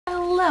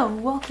Hello,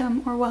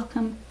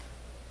 welcome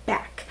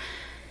back.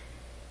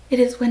 It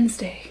is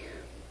Wednesday,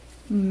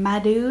 my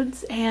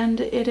dudes, and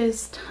it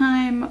is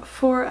time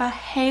for a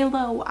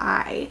halo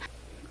eye.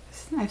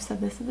 I've said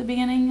this at the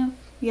beginning of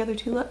the other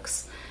two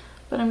looks,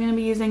 but I'm going to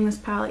be using this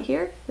palette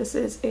here. This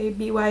is a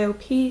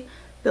BYOP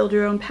build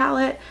your own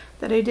palette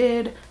that I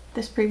did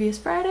this previous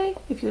Friday.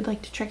 If you would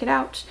like to check it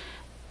out,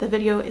 the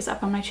video is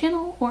up on my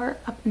channel or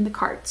up in the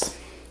cards.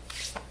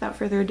 Without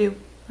further ado,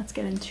 let's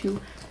get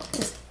into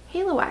this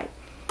halo eye.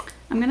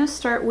 I'm going to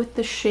start with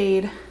the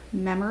shade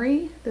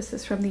Memory. This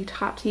is from the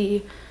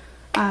Tati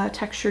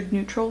Textured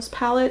Neutrals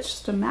palette,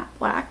 just a matte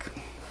black.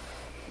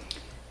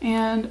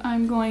 And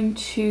I'm going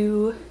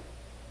to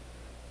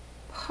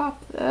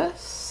pop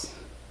this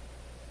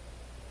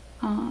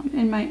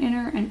in my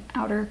inner and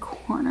outer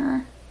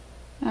corner.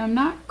 I'm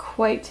not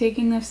quite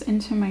taking this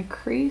into my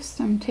crease,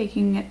 I'm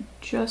taking it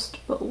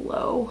just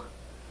below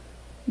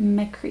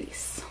my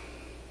crease.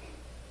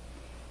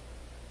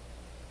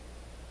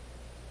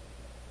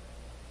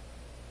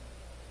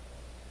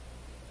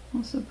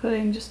 Also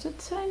putting just a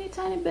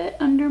tiny bit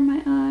under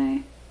my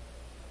eye.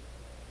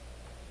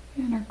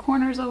 Inner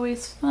corner's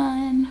always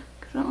fun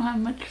because I don't have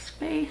much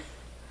space.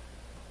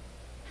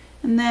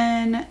 And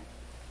then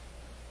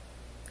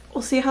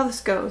we'll see how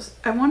this goes.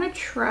 I want to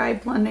try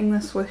blending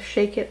this with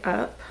Shake It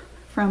Up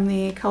from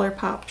the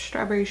ColourPop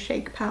Strawberry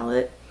Shake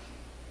palette.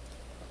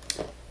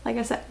 Like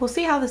I said, we'll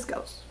see how this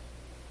goes.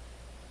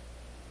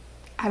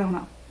 I don't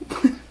know.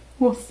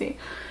 We'll see.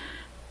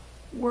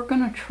 We're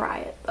gonna try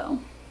it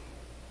though.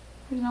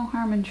 There's no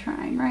harm in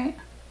trying, right?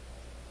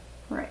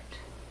 Right.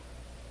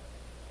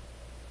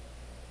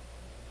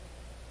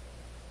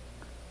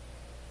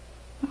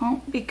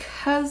 Oh,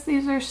 because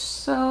these are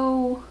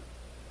so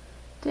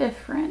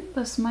different,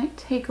 this might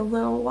take a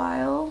little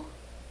while,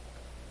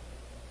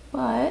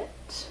 but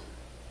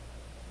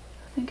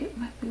I think it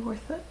might be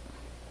worth it.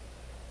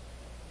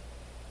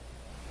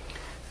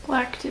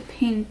 Black to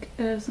pink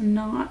is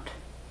not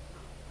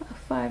a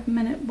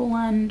 5-minute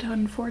blend,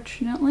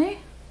 unfortunately.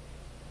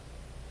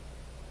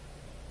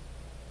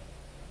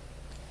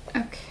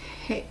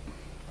 Okay,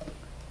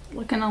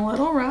 looking a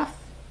little rough.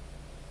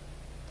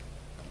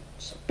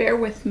 Just bear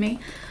with me.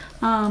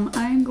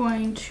 I'm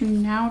going to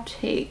now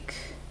take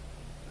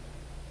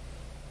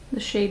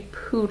the shade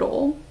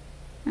Poodle,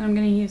 and I'm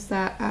going to use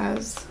that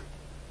as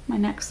my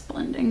next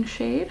blending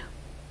shade.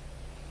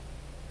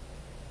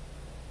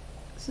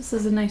 So this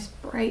is a nice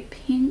bright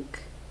pink,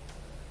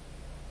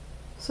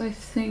 so I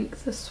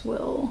think this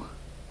will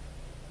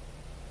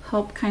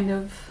help kind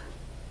of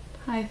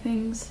tie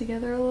things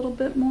together a little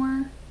bit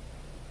more.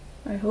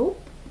 I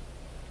hope.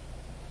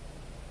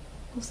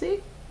 We'll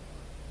see.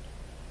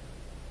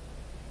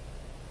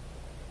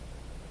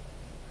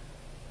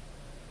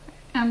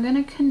 I'm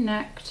gonna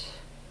connect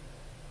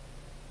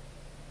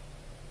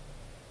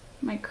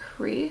my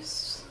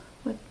crease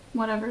with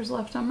whatever's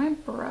left on my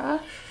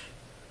brush.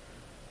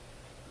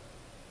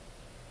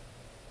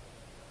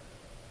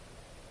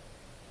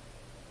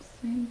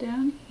 Same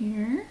down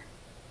here.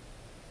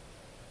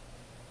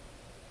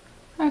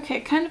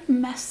 Okay, kind of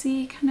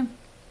messy, kind of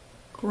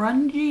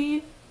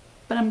grungy,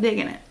 but I'm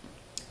digging it.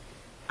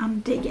 I'm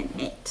digging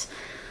it.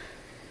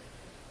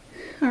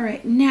 All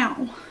right,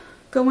 now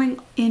going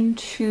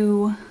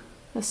into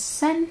the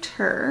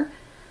center,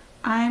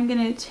 I'm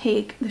gonna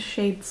take the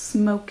shade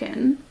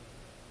Smokin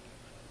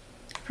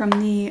from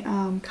the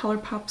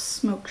ColourPop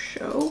Smoke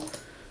Show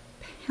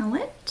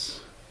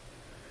palette,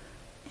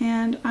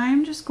 and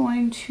I'm just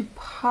going to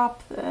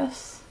pop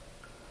this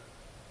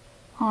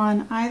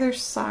on either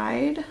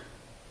side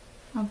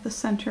of the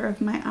center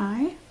of my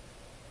eye.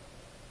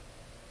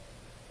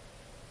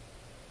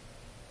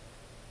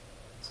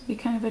 This will be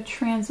kind of a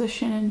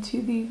transition into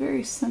the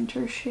very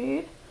center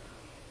shade.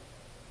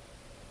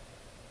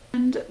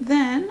 And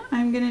then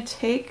I'm going to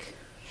take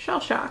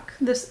Shellshock.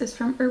 This is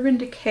from Urban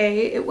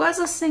Decay. It was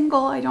a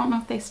single. I don't know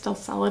if they still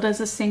sell it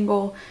as a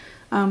single.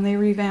 They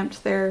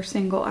revamped their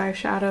single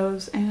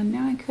eyeshadows, and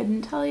now I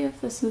couldn't tell you if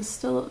this is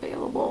still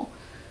available.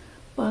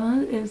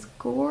 But it is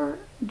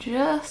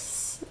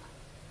gorgeous.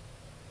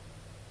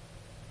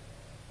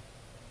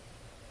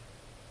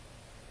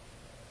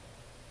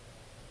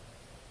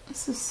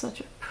 This is such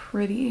a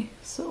pretty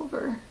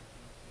silver.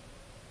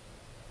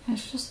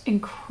 It's just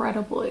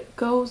incredible. It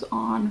goes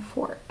on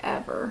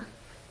forever.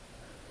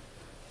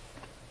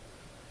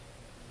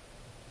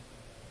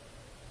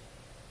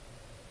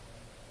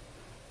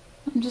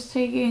 I'm just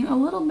taking a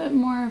little bit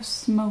more of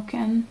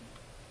Smokin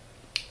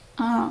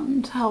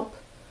to help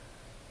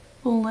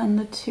blend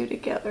the two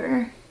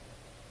together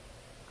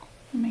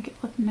and make it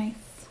look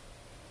nice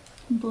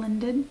and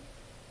blended.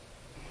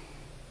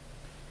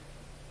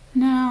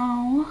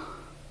 Now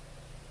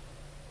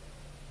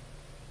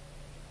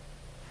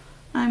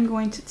I'm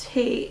going to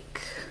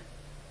take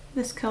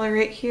this color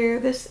right here.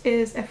 This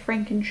is a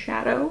Franken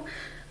Shadow.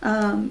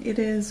 It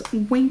is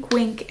Wink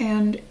Wink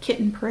and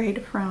Kitten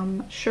Parade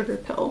from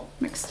Sugarpill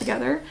mixed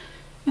together.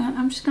 And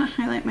I'm just going to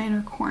highlight my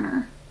inner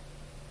corner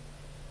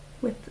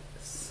with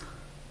this.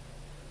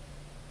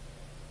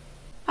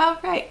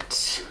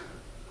 Alright,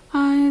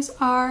 eyes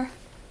are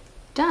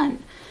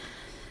done.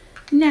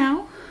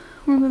 Now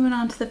we're moving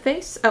on to the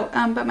face. But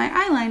my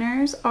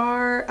eyeliners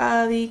are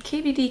the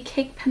KVD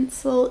Cake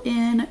Pencil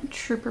in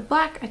Trooper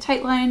Black. I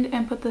tight lined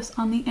and put this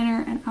on the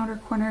inner and outer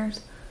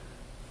corners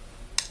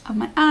of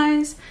my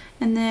eyes,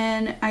 and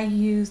then I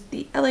used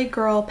the LA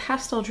Girl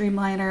Pastel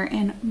Dreamliner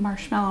in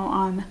Marshmallow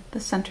on the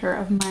center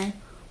of my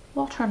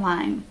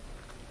waterline.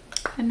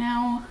 And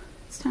now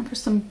it's time for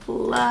some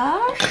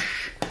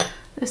blush.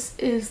 This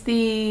is the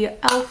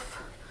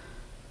E.L.F.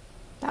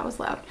 That was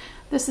loud.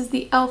 This is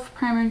the E.L.F.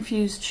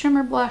 Primer-Infused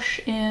Shimmer Blush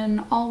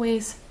in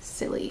Always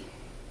Silly.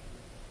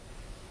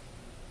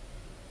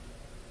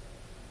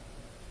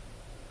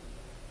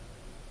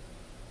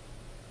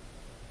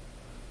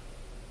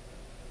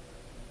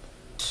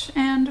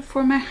 And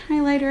for my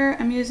highlighter,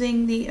 I'm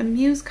using the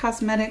Amuse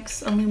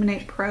Cosmetics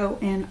Illuminate Pro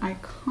in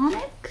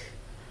Iconic.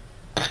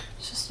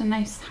 It's just a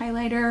nice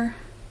highlighter.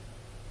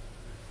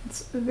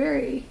 It's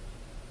very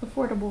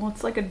affordable.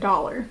 It's like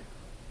 $1.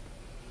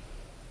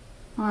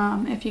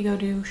 If you go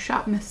to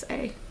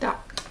shopmissa,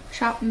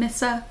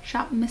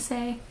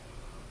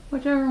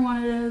 whichever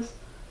one it is.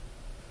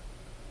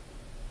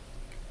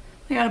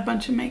 They got a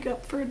bunch of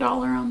makeup for $1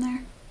 on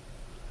there.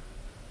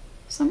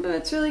 Some of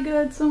it's really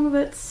good, some of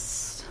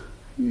it's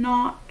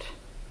not,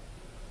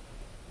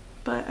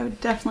 but I would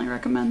definitely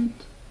recommend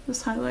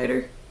this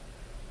highlighter.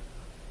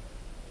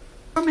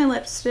 For my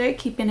lips today,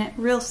 keeping it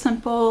real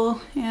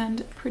simple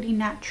and pretty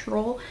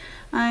natural,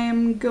 I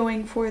am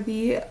going for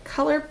the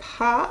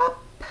ColourPop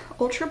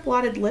Ultra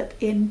Blotted Lip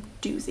in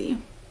Doozy.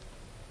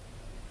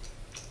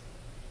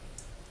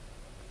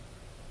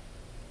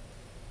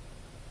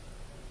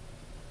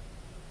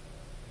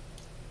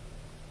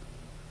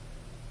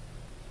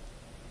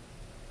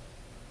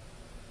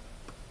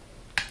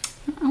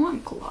 I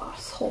want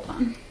gloss, hold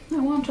on. I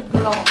want a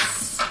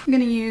gloss. I'm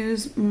gonna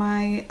use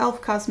my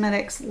E.L.F.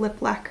 Cosmetics Lip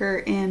Lacquer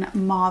in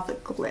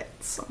Mauve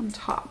Glitz on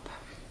top.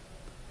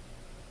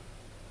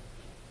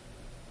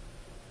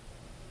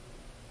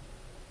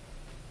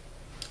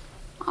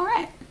 All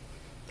right,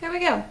 there we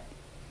go.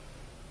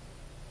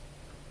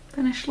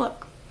 Finished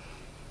look.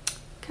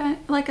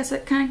 Like I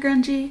said, kind of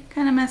grungy,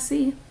 kind of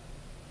messy,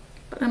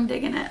 but I'm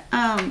digging it.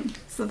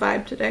 It's the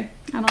vibe today.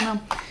 I don't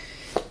know.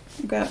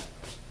 I've got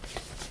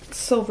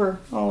silver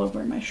all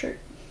over my shirt.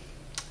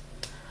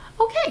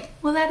 Okay,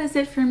 well that is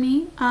it for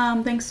me.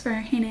 Thanks for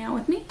hanging out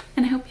with me,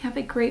 and I hope you have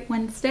a great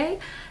Wednesday,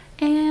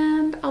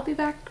 and I'll be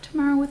back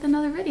tomorrow with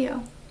another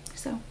video.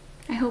 So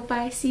I hope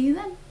I see you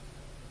then.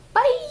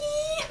 Bye!